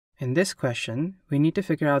In this question, we need to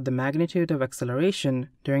figure out the magnitude of acceleration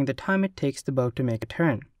during the time it takes the boat to make a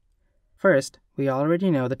turn. First, we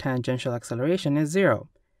already know the tangential acceleration is 0,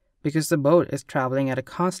 because the boat is traveling at a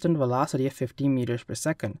constant velocity of 15 meters per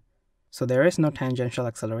second, so there is no tangential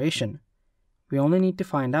acceleration. We only need to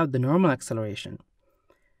find out the normal acceleration.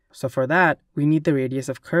 So for that, we need the radius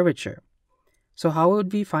of curvature. So how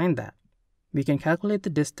would we find that? We can calculate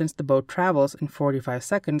the distance the boat travels in 45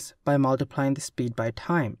 seconds by multiplying the speed by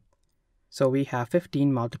time. So we have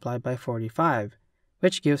 15 multiplied by 45,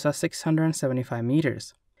 which gives us 675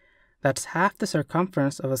 meters. That's half the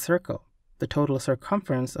circumference of a circle. The total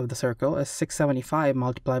circumference of the circle is 675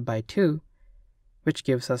 multiplied by 2, which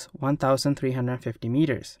gives us 1,350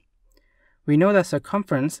 meters. We know that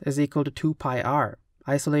circumference is equal to 2 pi r.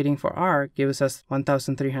 Isolating for r gives us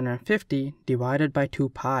 1,350 divided by 2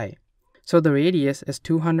 pi. So the radius is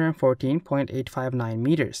 214.859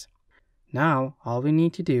 meters. Now, all we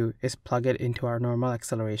need to do is plug it into our normal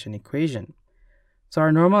acceleration equation. So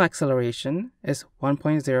our normal acceleration is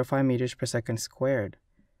 1.05 meters per second squared.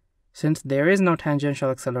 Since there is no tangential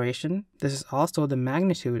acceleration, this is also the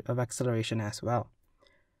magnitude of acceleration as well.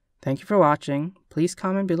 Thank you for watching. Please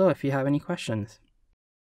comment below if you have any questions.